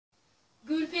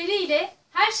dileğiyle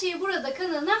Her Şey Burada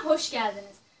kanalına hoş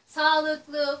geldiniz.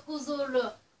 Sağlıklı,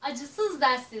 huzurlu, acısız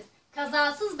dersiz,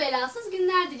 kazasız belasız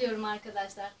günler diliyorum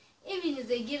arkadaşlar.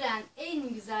 Evinize giren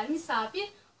en güzel misafir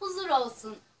huzur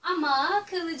olsun ama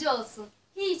kalıcı olsun.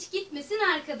 Hiç gitmesin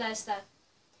arkadaşlar.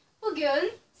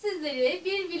 Bugün sizlere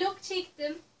bir vlog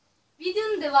çektim.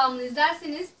 Videonun devamını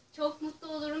izlerseniz çok mutlu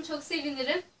olurum, çok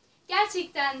sevinirim.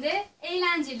 Gerçekten de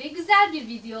eğlenceli, güzel bir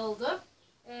video oldu.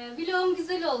 Vlogum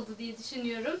güzel oldu diye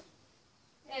düşünüyorum.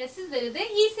 Sizlere de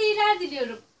iyi seyirler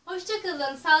diliyorum. Hoşça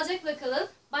kalın, sağlıcakla kalın.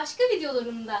 Başka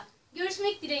videolarımda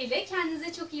görüşmek dileğiyle.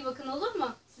 Kendinize çok iyi bakın, olur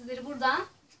mu? Sizleri buradan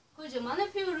kocaman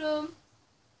öpüyorum.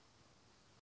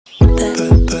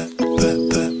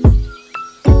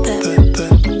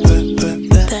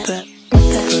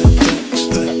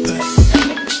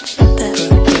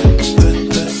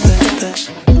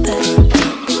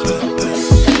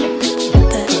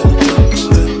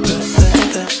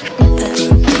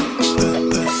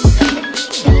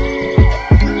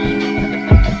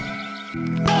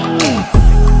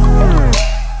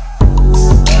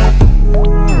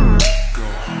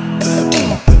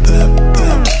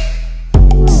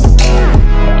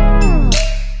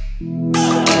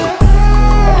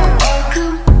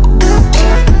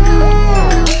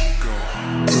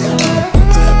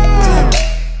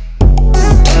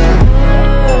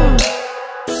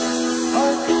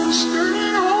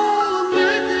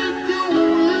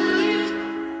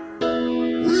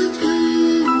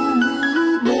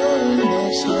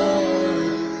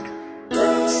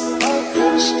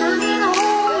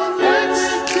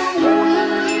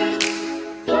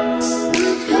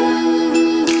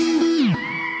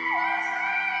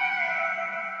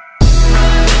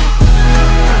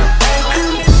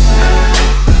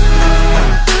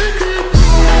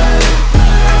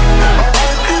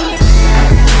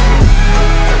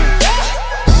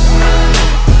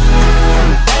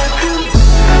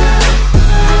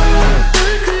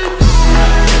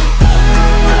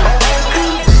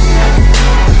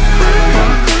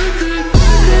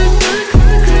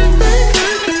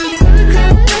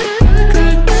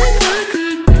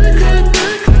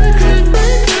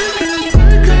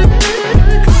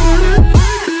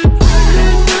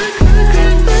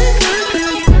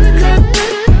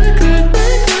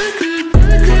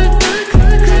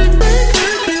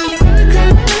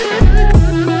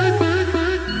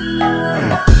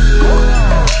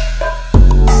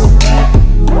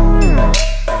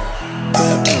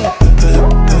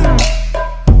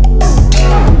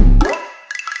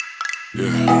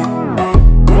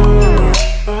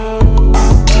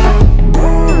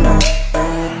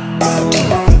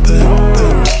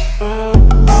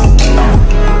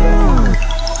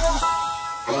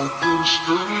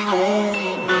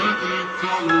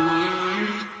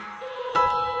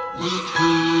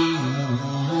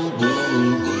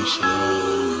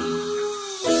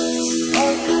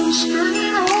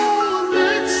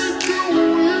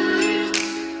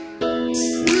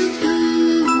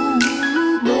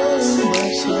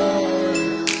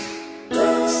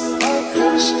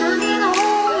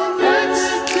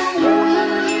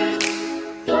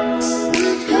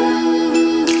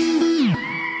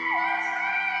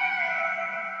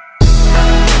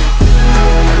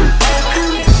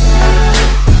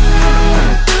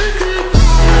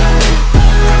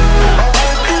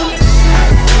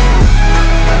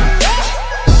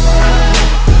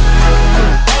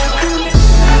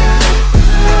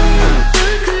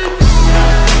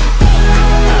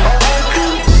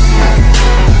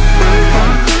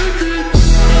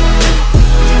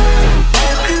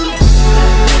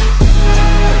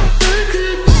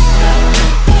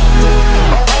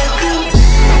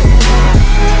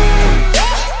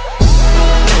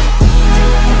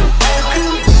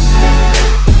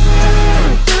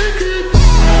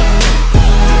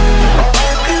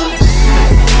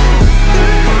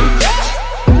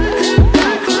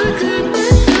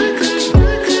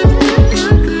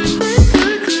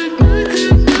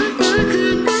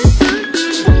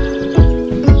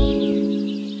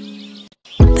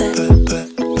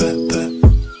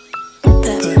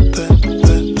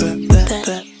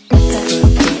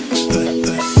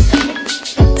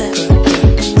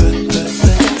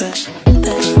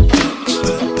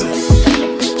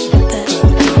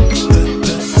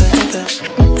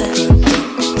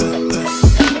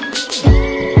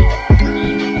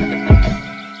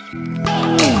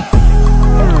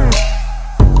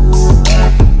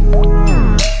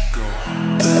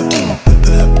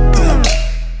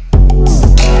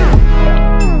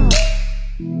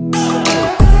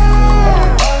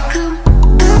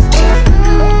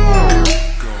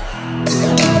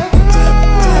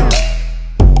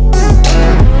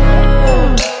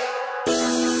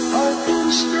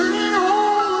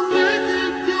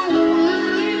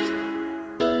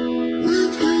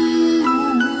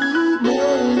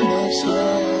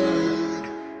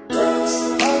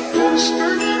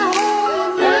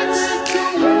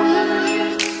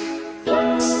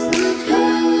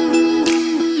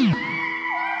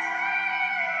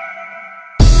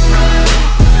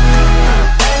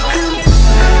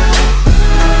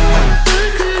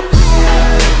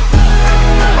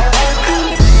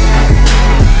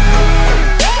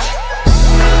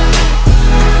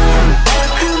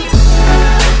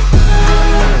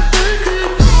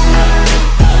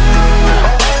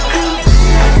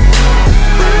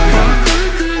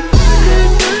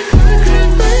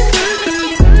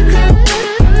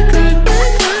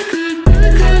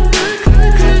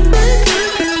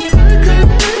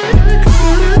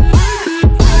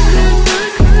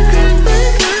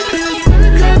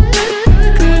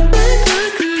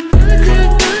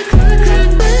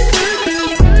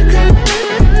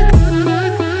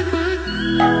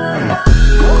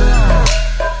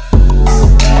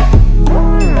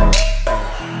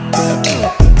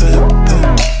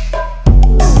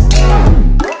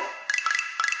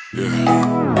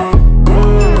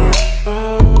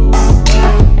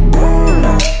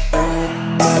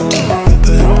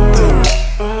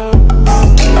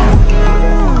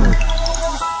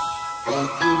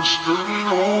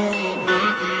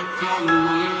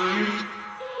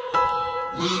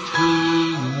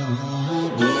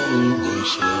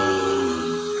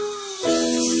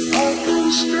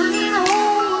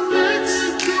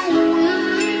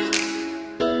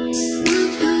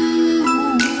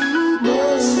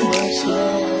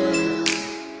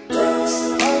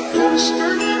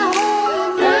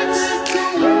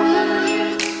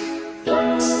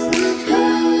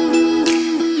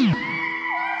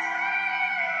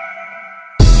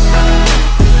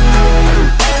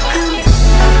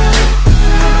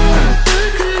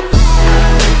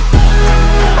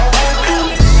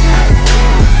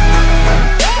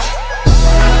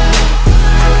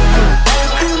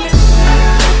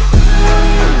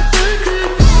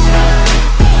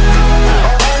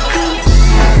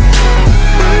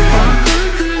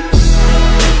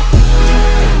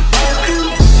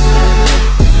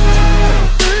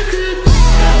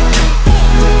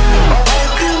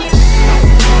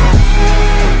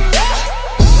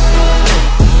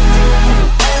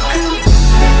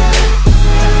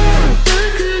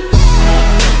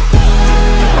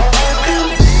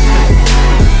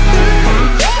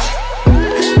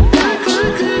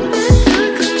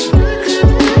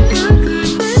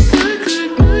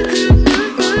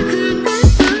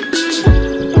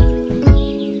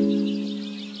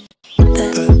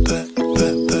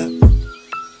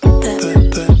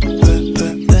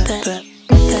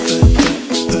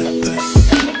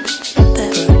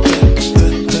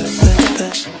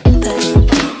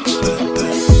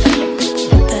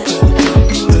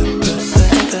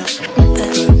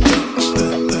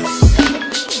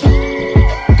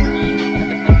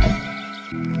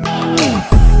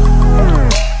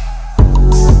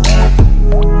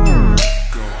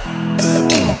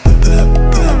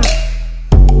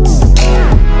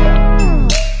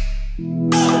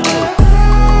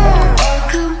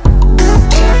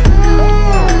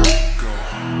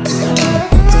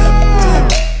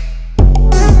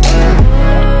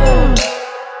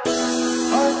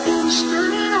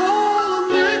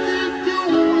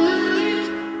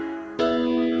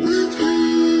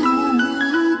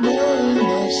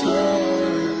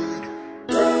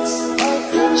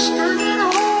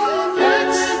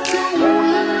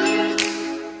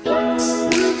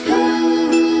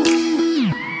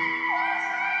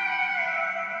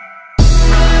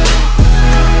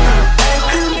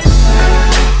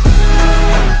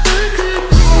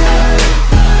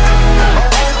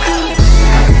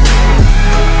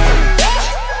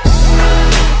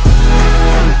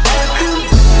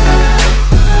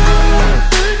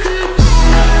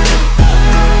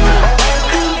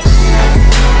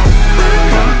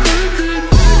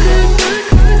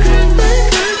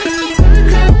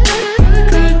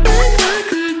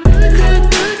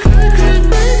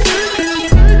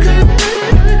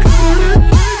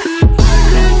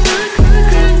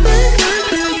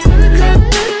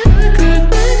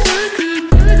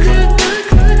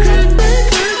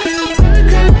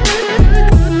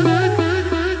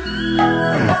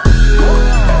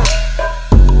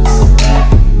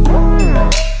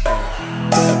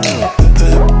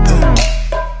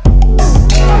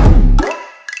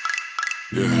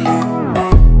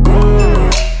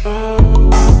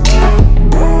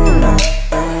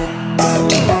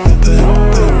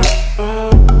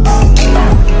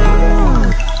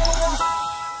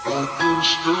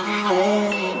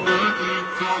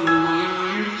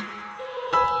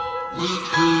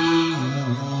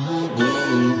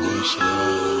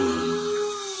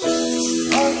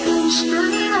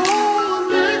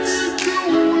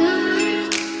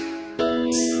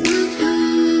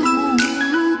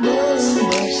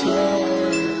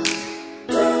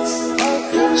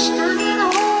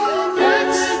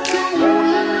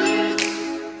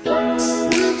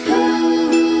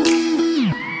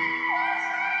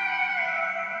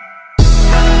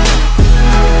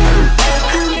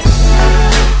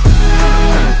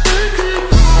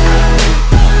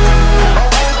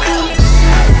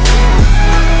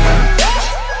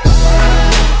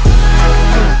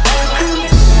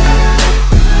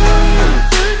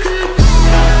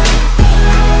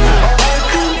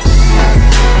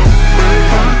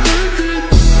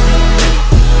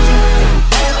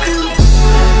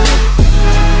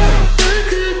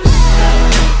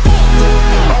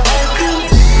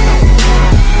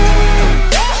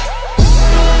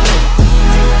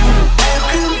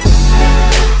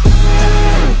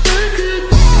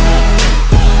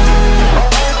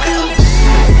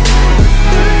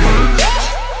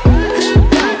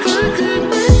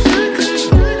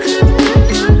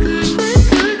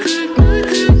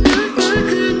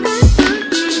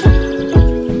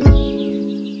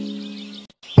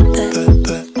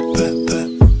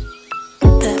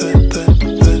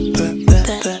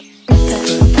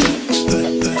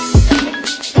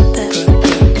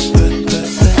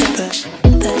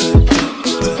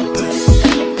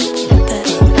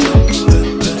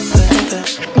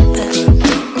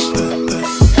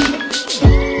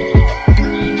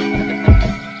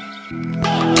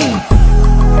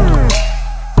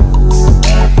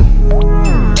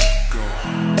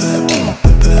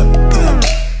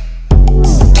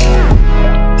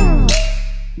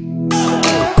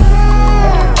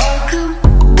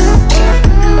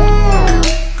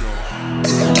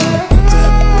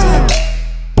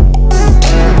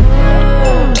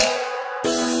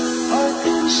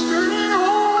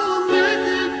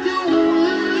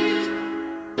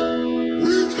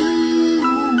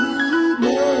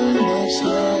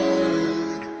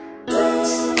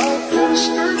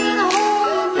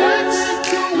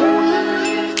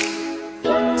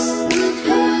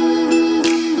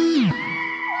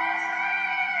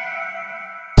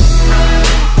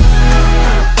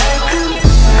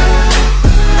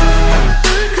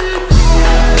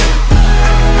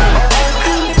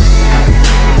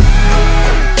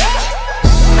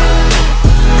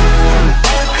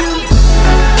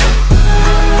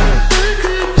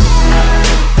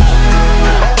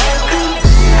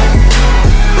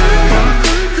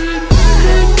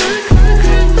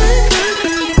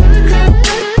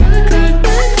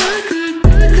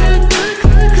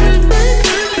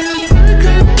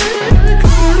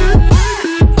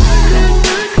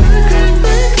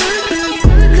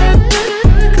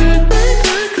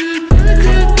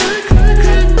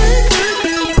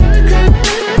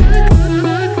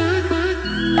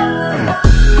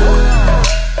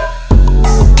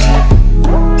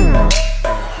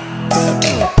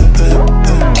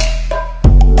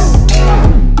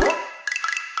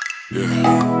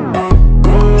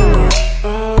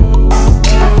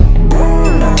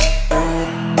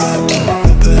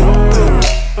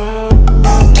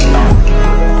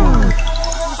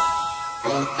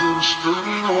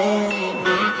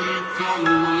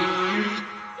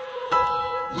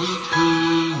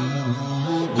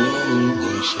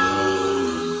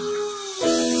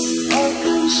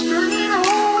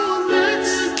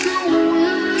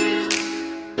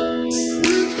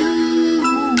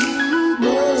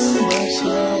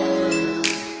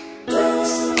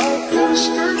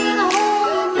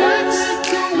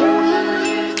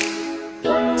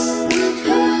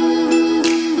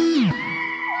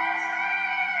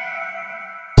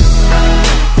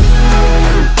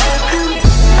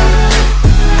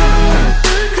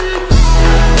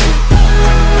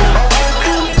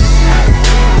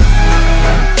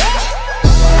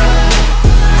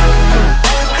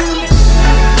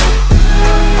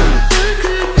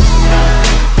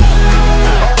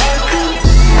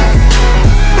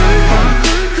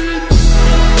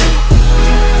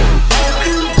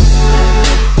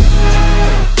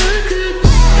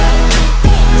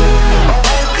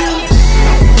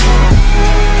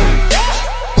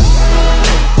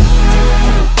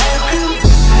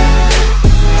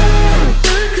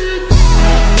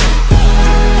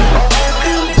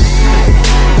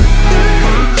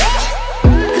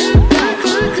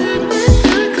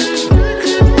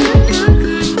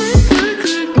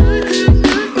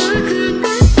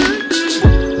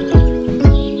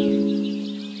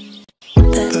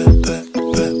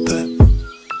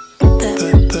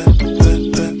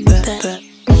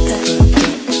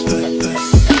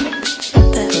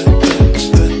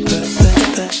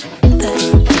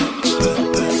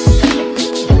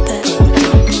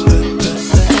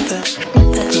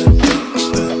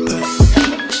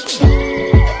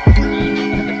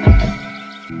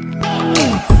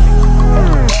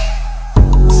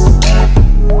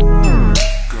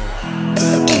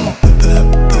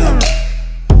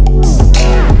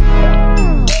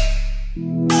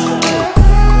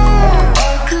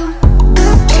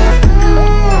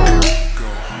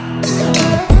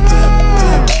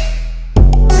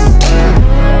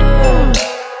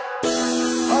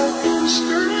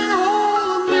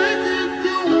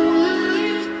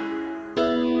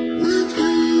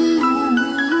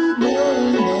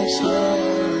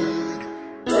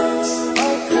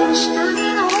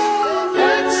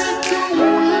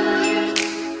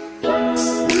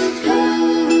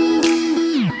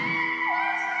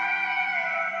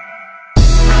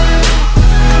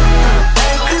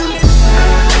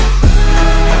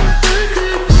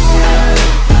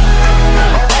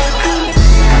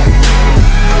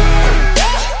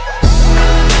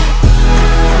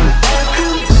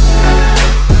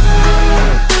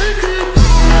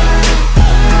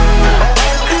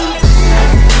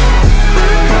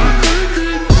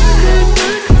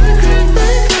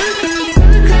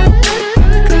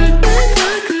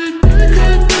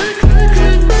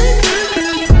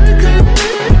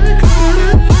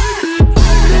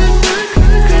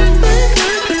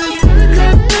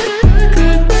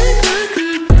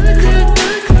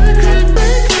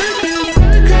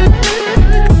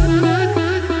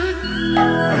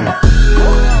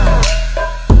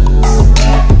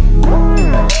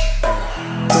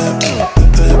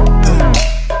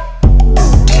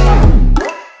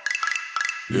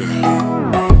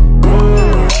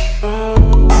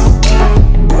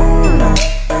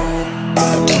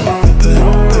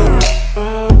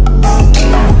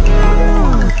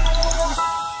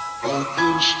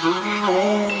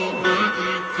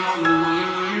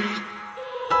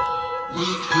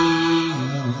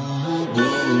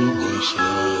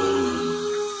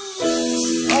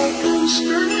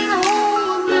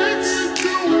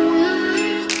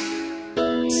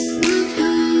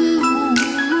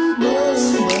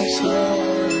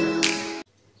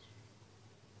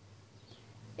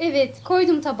 Evet,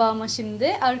 koydum tabağıma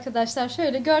şimdi. Arkadaşlar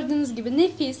şöyle gördüğünüz gibi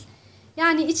nefis.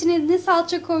 Yani içine ne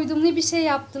salça koydum ne bir şey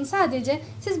yaptım. Sadece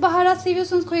siz baharat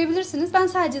seviyorsanız koyabilirsiniz. Ben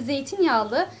sadece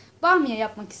zeytinyağlı bamya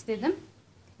yapmak istedim.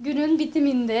 Günün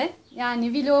bitiminde,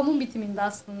 yani vlogumun bitiminde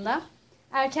aslında.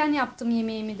 Erken yaptım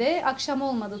yemeğimi de. Akşam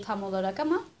olmadı tam olarak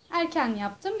ama erken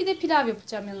yaptım. Bir de pilav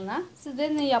yapacağım yanına. Siz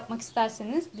de ne yapmak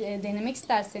isterseniz, denemek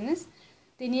isterseniz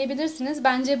deneyebilirsiniz.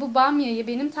 Bence bu bamyayı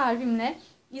benim tarifimle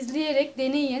izleyerek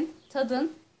deneyin,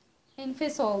 tadın.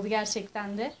 Enfes oldu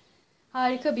gerçekten de.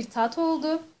 Harika bir tat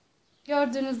oldu.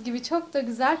 Gördüğünüz gibi çok da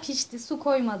güzel pişti. Su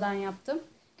koymadan yaptım.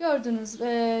 Gördüğünüz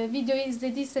videoyu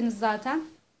izlediyseniz zaten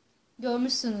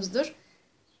görmüşsünüzdür.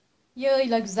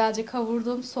 Yağıyla güzelce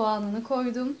kavurdum. Soğanını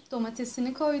koydum.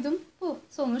 Domatesini koydum. Bu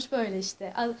sonuç böyle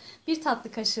işte. Bir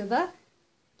tatlı kaşığı da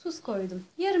tuz koydum.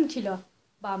 Yarım kilo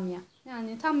bamya.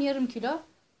 Yani tam yarım kilo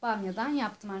bamyadan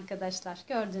yaptım arkadaşlar.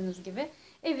 Gördüğünüz gibi.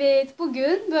 Evet,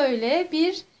 bugün böyle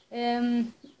bir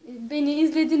beni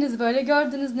izlediniz, böyle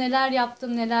gördünüz neler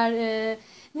yaptım,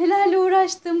 nelerle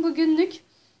uğraştım bugünlük.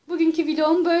 Bugünkü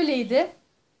vlogum böyleydi.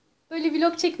 Böyle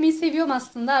vlog çekmeyi seviyorum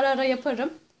aslında. Ara ara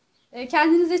yaparım.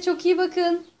 Kendinize çok iyi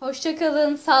bakın. Hoşça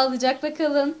kalın, sağlıcakla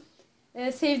kalın.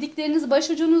 Sevdikleriniz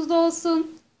başucunuzda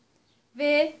olsun.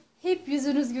 Ve hep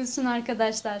yüzünüz gülsün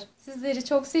arkadaşlar. Sizleri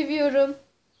çok seviyorum.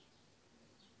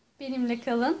 Benimle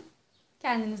kalın.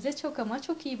 Kendinize çok ama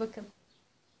çok iyi bakın.